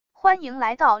欢迎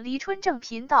来到黎春正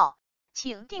频道，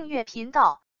请订阅频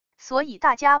道，所以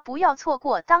大家不要错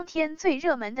过当天最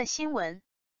热门的新闻。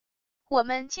我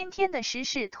们今天的时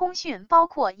事通讯包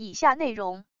括以下内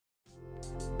容：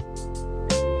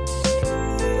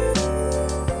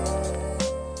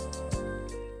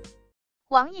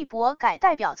王一博改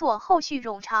代表作后续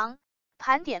冗长，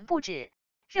盘点不止，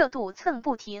热度蹭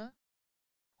不停。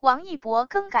王一博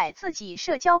更改自己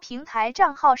社交平台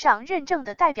账号上认证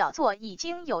的代表作已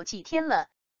经有几天了，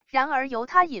然而由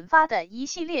他引发的一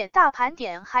系列大盘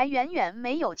点还远远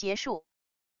没有结束。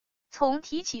从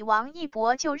提起王一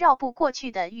博就绕不过去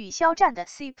的与肖战的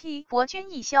cp 博君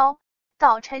一肖，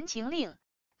到陈情令，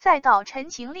再到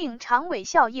陈情令长尾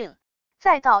效应，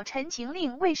再到陈情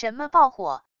令为什么爆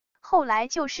火，后来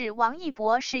就是王一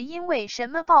博是因为什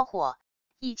么爆火，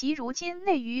以及如今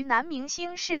内娱男明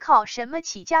星是靠什么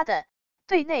起家的，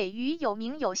对内娱有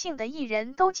名有姓的艺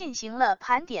人都进行了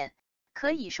盘点。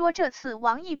可以说这次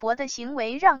王一博的行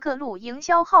为让各路营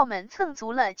销号们蹭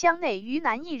足了将内娱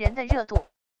男艺人的热度。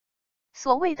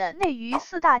所谓的内娱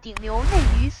四大顶流、内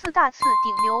娱四大次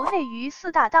顶流、内娱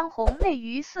四大当红、内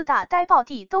娱四大待爆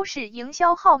帝都是营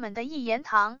销号们的一言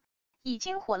堂，已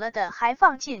经火了的还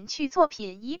放进去作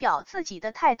品以表自己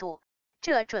的态度。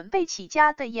这准备起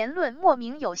家的言论莫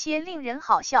名有些令人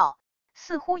好笑，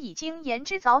似乎已经言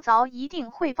之凿凿一定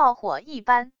会爆火一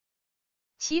般。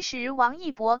其实王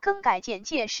一博更改简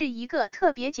介是一个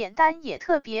特别简单也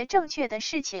特别正确的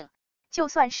事情，就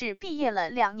算是毕业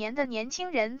了2年的年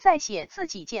轻人在写自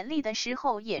己简历的时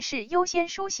候也是优先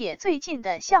书写最近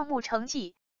的项目成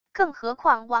绩，更何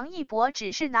况王一博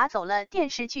只是拿走了电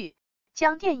视剧，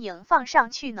将电影放上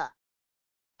去呢。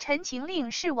陈情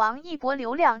令是王一博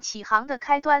流量起航的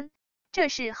开端，这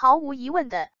是毫无疑问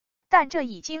的，但这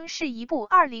已经是一部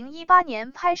2018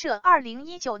年拍摄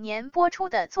2019年播出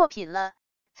的作品了，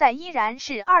在依然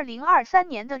是2023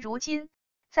年的如今，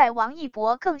在王一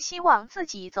博更希望自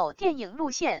己走电影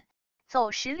路线，走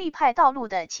实力派道路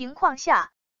的情况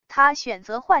下，他选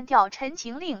择换掉陈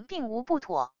情令并无不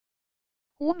妥。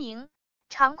无名、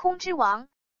长空之王，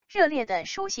热烈的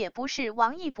书写不是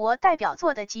王一博代表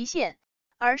作的极限，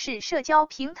而是社交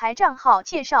平台账号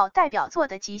介绍代表作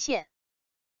的极限。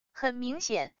很明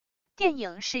显，电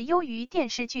影是优于电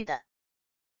视剧的。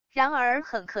然而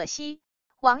很可惜，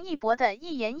王一博的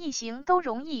一言一行都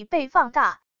容易被放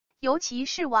大，尤其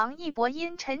是王一博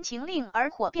因陈情令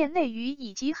而火遍内娱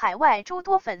以及海外诸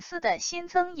多粉丝的新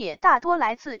增也大多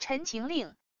来自陈情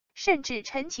令，甚至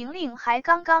陈情令还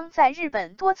刚刚在日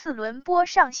本多次轮播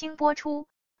上星播出，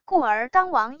故而当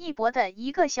王一博的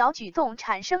一个小举动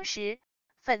产生时，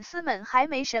粉丝们还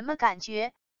没什么感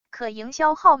觉，可营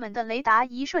销号们的雷达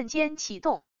一瞬间启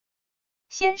动。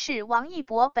先是王一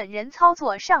博本人操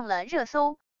作上了热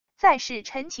搜，再是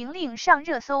陈情令上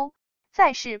热搜，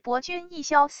再是博君一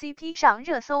肖 CP 上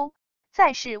热搜，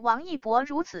再是王一博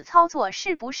如此操作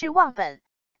是不是忘本，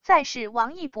再是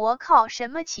王一博靠什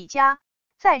么起家，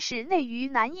再是内娱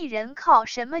男艺人靠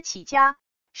什么起家。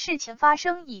事情发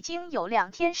生已经有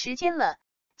2天时间了，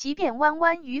即便弯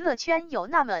弯娱乐圈有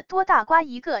那么多大瓜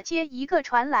一个接一个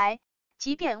传来，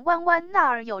即便弯弯那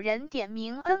儿有人点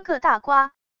名 N 个大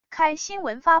瓜，开新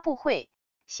闻发布会，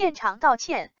现场道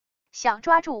歉，想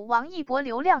抓住王一博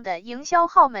流量的营销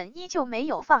号们依旧没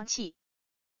有放弃。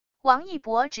王一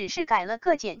博只是改了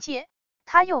个简介，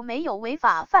他又没有违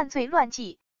法犯罪乱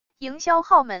纪，营销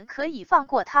号们可以放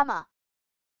过他吗？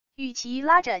与其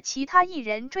拉着其他艺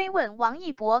人追问王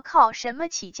一博靠什么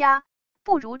起家，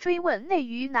不如追问内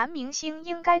娱男明星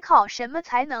应该靠什么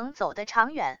才能走得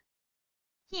长远。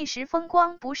一时风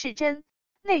光不是真，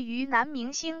内娱男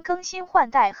明星更新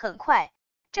换代很快，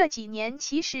这几年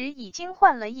其实已经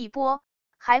换了一波，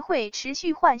还会持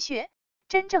续换血，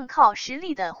真正靠实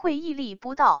力的会屹立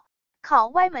不倒，靠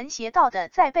歪门邪道的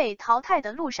在被淘汰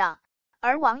的路上，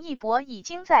而王一博已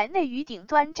经在内娱顶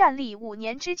端站立5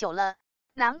年之久了，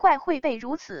难怪会被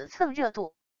如此蹭热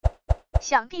度。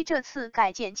想必这次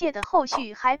改简介的后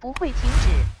续还不会停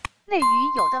止，内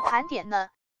娱有的盘点呢，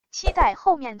期待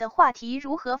后面的话题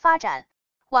如何发展。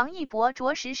王一博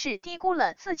着实是低估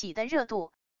了自己的热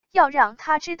度，要让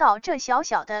他知道这小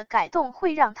小的改动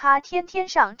会让他天天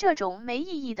上这种没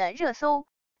意义的热搜，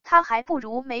他还不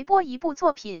如没播一部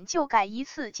作品就改一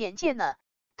次简介呢，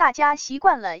大家习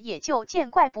惯了也就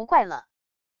见怪不怪了。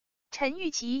陈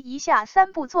钰琪一下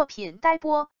3部作品待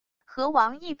播，和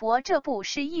王一博这部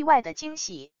是意外的惊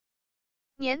喜。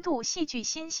年度戏剧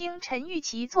新星陈钰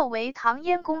琪作为唐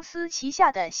嫣公司旗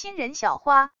下的新人小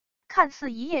花，看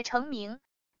似一夜成名，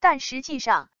但实际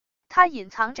上她隐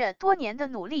藏着多年的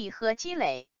努力和积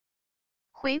累。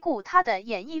回顾她的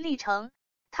演艺历程，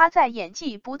她在演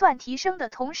技不断提升的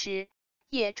同时，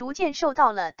也逐渐受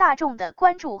到了大众的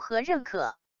关注和认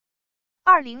可。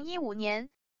2015年，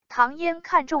唐嫣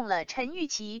看中了陈钰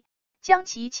琪，将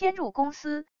其签入公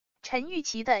司，陈钰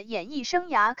琪的演艺生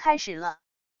涯开始了。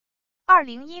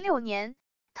2016年，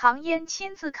唐嫣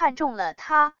亲自看中了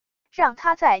他，让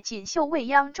他在锦绣未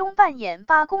央中扮演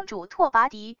八公主拓跋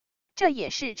迪，这也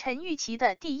是陈钰琪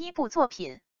的第一部作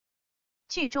品。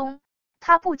剧中，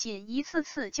他不仅一次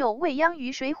次救未央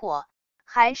于水火，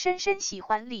还深深喜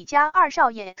欢李家二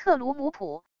少爷特鲁姆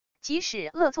普，即使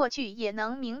恶作剧也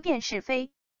能明辨是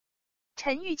非。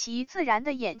陈钰琪自然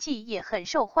的演技也很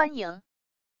受欢迎，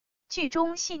剧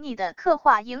中细腻的刻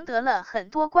画赢得了很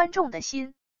多观众的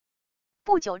心。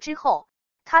不久之后，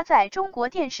他在中国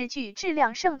电视剧质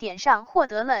量盛典上获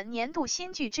得了年度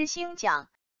新剧之星奖，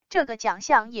这个奖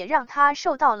项也让他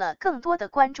受到了更多的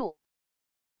关注。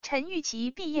陈钰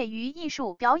琪毕业于艺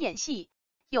术表演系，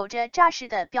有着扎实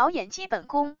的表演基本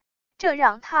功，这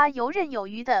让他游刃有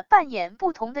余地扮演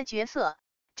不同的角色，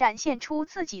展现出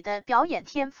自己的表演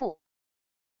天赋。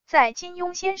在金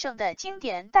庸先生的经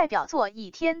典代表作《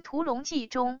倚天屠龙记》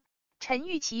中，陈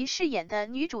钰琪饰演的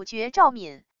女主角赵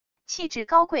敏，气质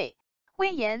高贵、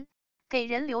威严，给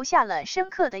人留下了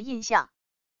深刻的印象。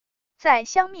在《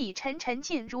香蜜沉沉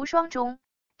烬如霜》中，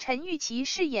陈钰琪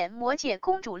饰演魔界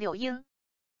公主柳英，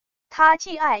她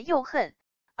既爱又恨，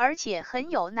而且很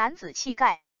有男子气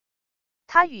概。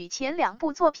她与前2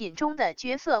部作品中的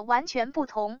角色完全不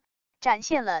同，展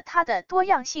现了她的多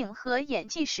样性和演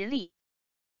技实力。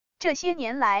这些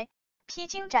年来，披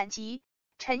荆斩棘，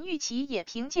陈钰琪也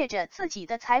凭借着自己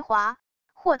的才华，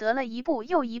获得了一部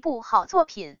又一部好作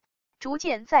品，逐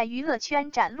渐在娱乐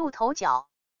圈崭露头角。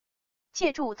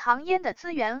借助唐嫣的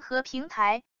资源和平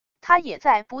台，他也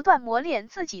在不断磨练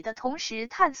自己的同时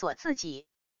探索自己。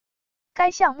该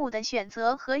项目的选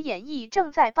择和演绎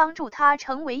正在帮助他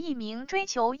成为一名追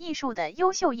求艺术的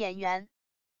优秀演员。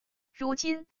如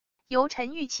今，由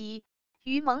陈钰琪、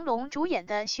于朦胧主演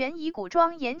的悬疑古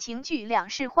装言情剧《两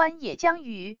世欢》也将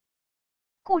于。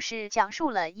故事讲述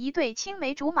了一对青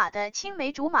梅竹马的青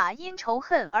梅竹马因仇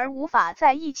恨而无法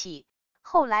在一起，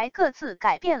后来各自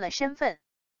改变了身份。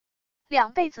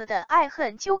2辈子的爱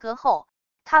恨纠葛后，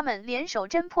他们联手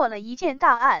侦破了一件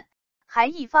大案，还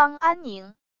一方安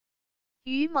宁。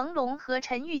于朦胧和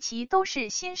陈钰琪都是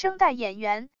新生代演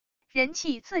员，人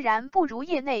气自然不如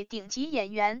业内顶级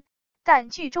演员，但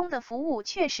剧中的服务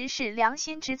确实是良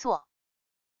心之作。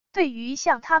对于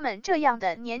像他们这样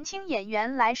的年轻演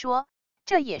员来说，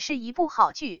这也是一部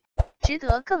好剧，值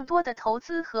得更多的投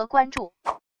资和关注。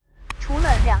除了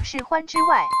《两世欢》之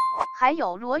外，还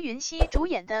有罗云熙主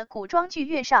演的古装剧《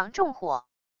月上重火》，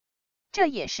这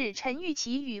也是陈钰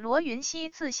琪与罗云熙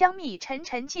自《香蜜沉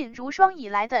沉烬如霜》以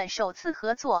来的首次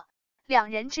合作，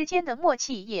两人之间的默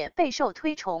契也备受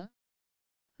推崇。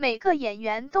每个演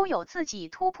员都有自己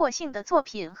突破性的作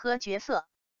品和角色，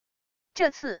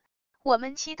这次我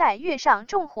们期待《月上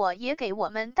重火》也给我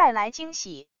们带来惊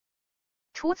喜。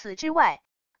除此之外，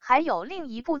还有另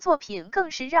一部作品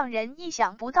更是让人意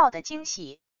想不到的惊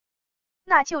喜，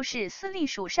那就是私立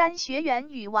蜀山学园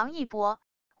与王一博、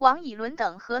王以伦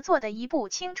等合作的一部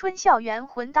青春校园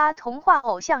混搭童话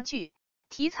偶像剧，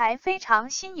题材非常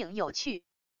新颖有趣。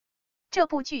这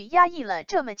部剧压抑了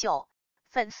这么久，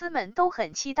粉丝们都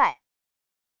很期待。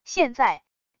现在，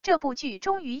这部剧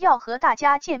终于要和大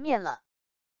家见面了。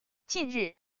近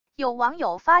日，有网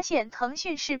友发现腾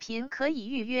讯视频可以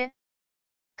预约。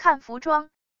看服装，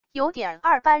有点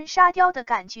2班沙雕的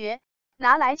感觉，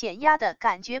拿来减压的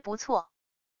感觉不错。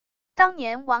当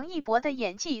年王一博的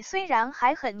演技虽然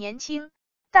还很年轻，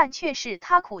但却是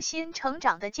他苦心成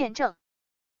长的见证。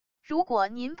如果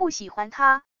您不喜欢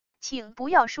他，请不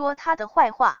要说他的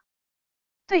坏话。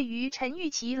对于陈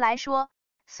钰琪来说，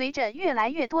随着越来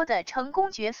越多的成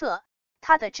功角色，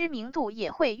他的知名度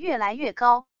也会越来越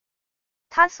高。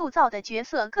他塑造的角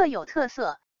色各有特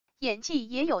色，演技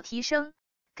也有提升，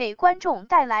给观众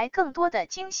带来更多的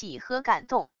惊喜和感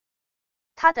动。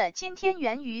他的今天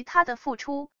源于他的付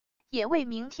出，也为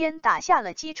明天打下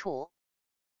了基础。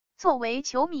作为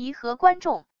球迷和观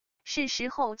众，是时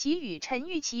候给予陈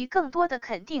钰琪更多的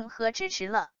肯定和支持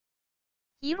了。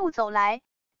一路走来，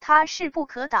他势不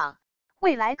可挡，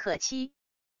未来可期。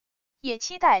也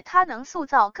期待他能塑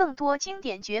造更多经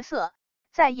典角色，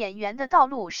在演员的道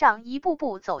路上一步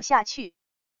步走下去。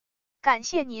感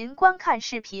谢您观看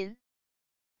视频。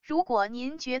如果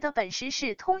您觉得本时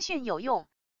事通讯有用，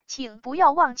请不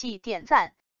要忘记点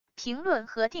赞、评论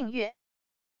和订阅。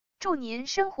祝您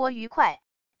生活愉快，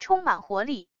充满活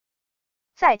力。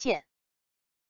再见。